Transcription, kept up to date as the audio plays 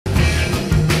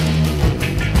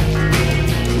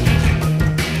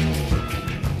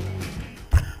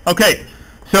Okay,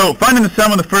 so finding the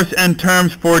sum of the first n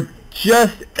terms for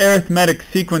just arithmetic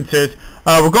sequences,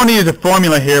 we're going to use a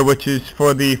formula here, which is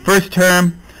for the first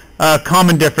term,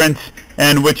 common difference,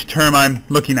 and which term I'm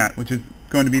looking at, which is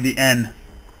going to be the n.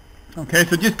 Okay,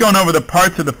 so just going over the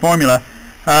parts of the formula.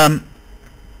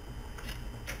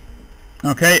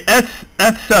 Okay, S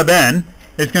sub n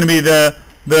is going to be the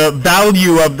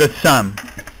value of the sum.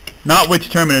 Not which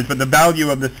term it is, but the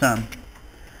value of the sum.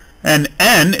 And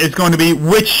n is going to be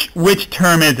which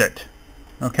term is it.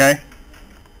 Okay?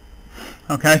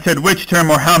 Okay, I said which term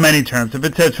or how many terms. If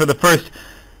it says for the first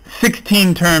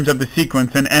 16 terms of the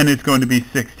sequence, then n is going to be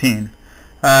 16.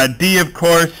 D, of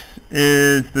course,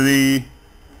 is the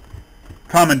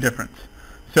common difference.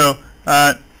 So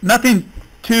nothing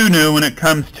too new when it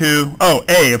comes to,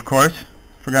 A, of course.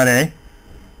 Forgot A.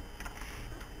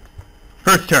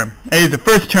 First term. A is the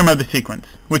first term of the sequence,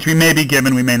 which we may be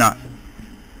given, we may not.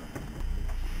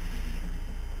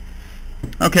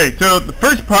 Okay, so the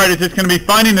first part is just going to be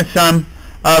finding the sum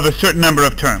of a certain number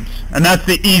of terms. And that's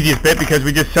the easiest bit because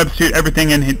we just substitute everything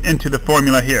into the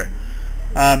formula here.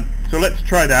 So let's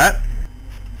try that.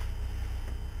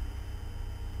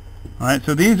 Alright,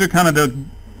 so these are kind of the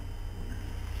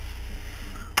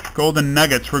golden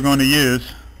nuggets we're going to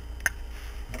use.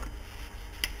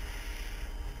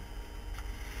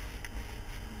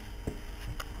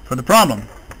 For the problem.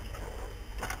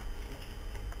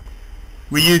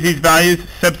 We use these values,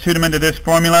 substitute them into this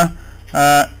formula.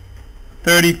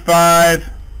 35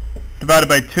 divided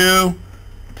by 2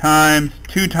 times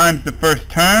 2 times the first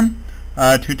term.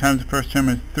 2 times the first term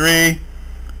is 3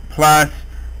 plus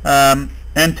n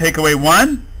take away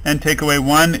 1. n take away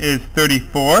 1 is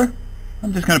 34.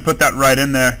 I'm just going to put that right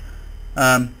in there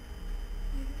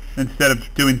instead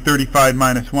of doing 35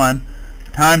 minus 1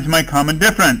 times my common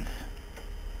difference.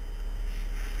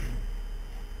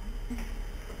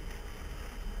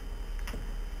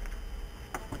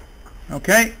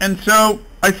 Okay, and so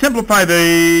I simplify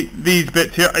these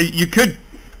bits here. You could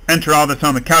enter all this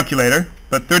on the calculator,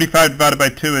 but 35 divided by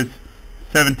 2 is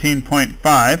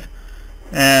 17.5.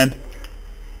 And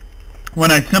when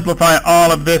I simplify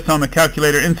all of this on the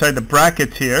calculator inside the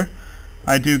brackets here,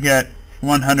 I do get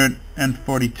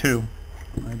 142.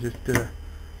 I just did a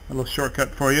little shortcut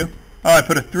for you. Oh, I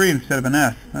put a 3 instead of an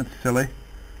S. That's silly.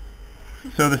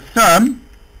 So the sum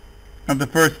of the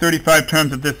first 35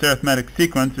 terms of this arithmetic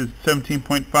sequence is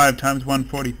 17.5 times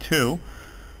 142,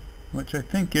 which I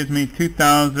think gives me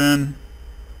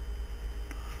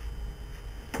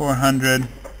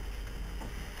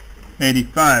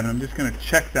 2,485. And I'm just going to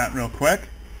check that real quick.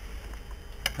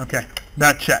 Okay,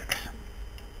 that checks.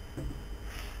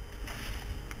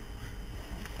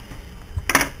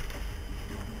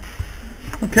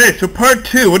 Okay, so part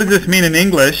 2, what does this mean in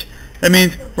English? That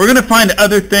means we're going to find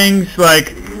other things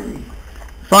like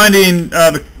finding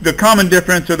the common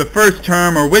difference or the first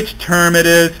term or which term it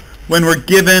is when we're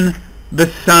given the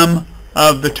sum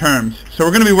of the terms. So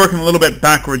we're going to be working a little bit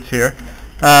backwards here.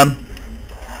 Let's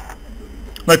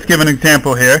give an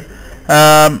example here.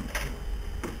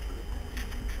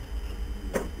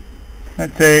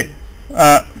 Let's say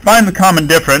find the common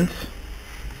difference.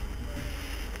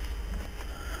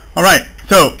 Alright,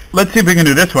 so let's see if we can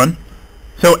do this one.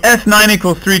 So S9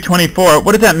 equals 324.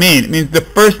 What does that mean? It means the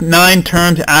first 9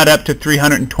 terms add up to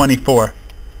 324.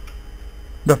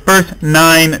 The first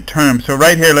 9 terms. So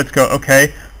right here, let's go.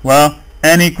 Okay, well,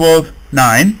 n equals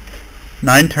 9.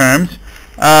 9 terms.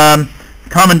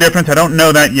 Common difference, I don't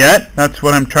know that yet. That's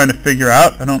what I'm trying to figure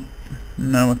out. I don't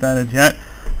know what that is yet.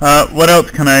 What else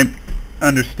can I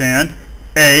understand?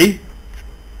 A.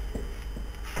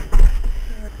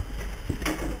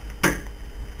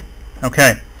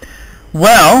 Okay.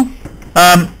 Well,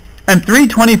 and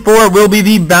 324 will be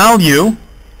the value,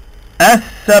 S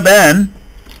sub n,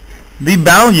 the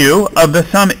value of the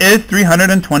sum is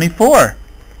 324.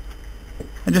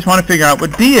 I just want to figure out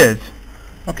what D is.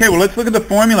 Okay, well, let's look at the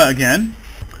formula again.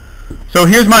 So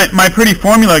here's my pretty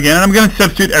formula again, and I'm going to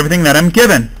substitute everything that I'm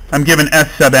given. I'm given S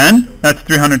sub n, that's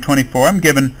 324. I'm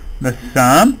given the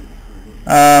sum.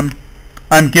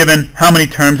 I'm given how many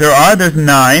terms there are. There's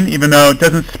 9, even though it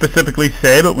doesn't specifically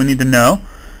say, but we need to know.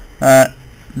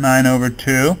 9 over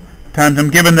 2 times, I'm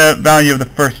given the value of the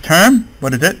first term.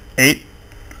 What is it? 8.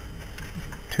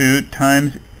 2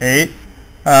 times 8.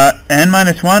 N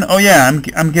minus 1. Oh yeah,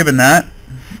 I'm given that.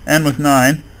 N was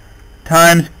 9.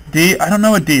 Times D. I don't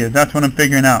know what D is. That's what I'm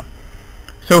figuring out.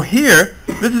 So here,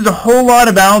 this is a whole lot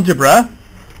of algebra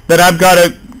that I've got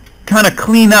to kind of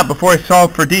clean up before I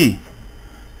solve for D.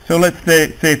 So let's say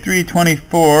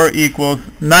 324 equals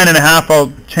 9.5.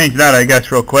 I'll change that, I guess,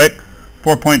 real quick.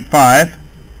 4.5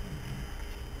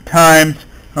 times,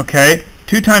 okay,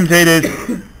 2 times 8 is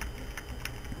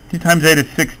 2 times 8 is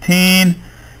 16,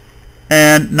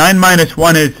 and 9 minus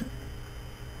 1 is,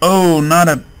 oh,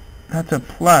 that's a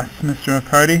plus, Mr.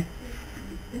 Riccardi.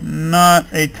 Not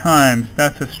a times.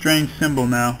 That's a strange symbol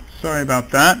now. Sorry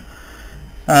about that.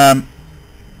 9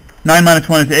 minus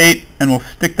 1 is 8, and we'll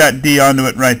stick that D onto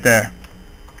it right there.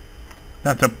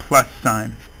 That's a plus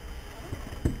sign.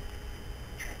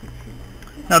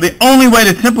 Now the only way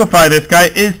to simplify this guy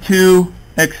is to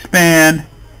expand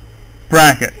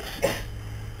brackets.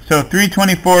 So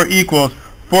 324 equals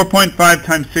 4.5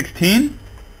 times 16,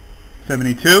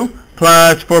 72,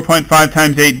 plus 4.5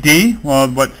 times 8D. Well,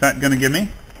 what's that going to give me?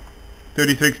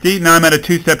 36D. Now I'm at a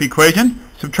two-step equation.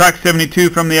 Subtract 72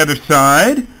 from the other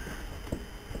side.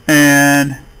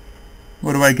 And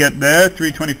what do I get there?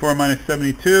 324 minus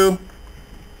 72.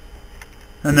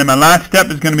 And then my last step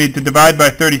is going to be to divide by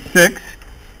 36.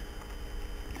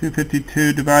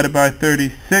 252 divided by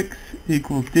 36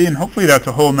 equals D. And hopefully that's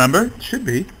a whole number. It should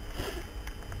be.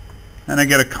 And I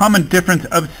get a common difference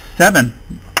of 7.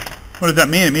 What does that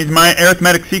mean? It means my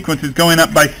arithmetic sequence is going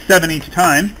up by 7 each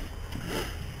time.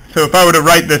 So if I were to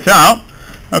write this out,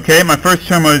 okay, my first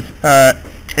term was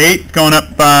 8, going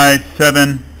up by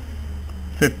 7,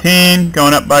 15,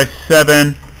 going up by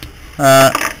 7,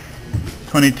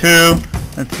 22,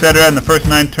 etc. And the first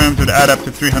 9 terms would add up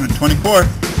to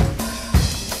 324.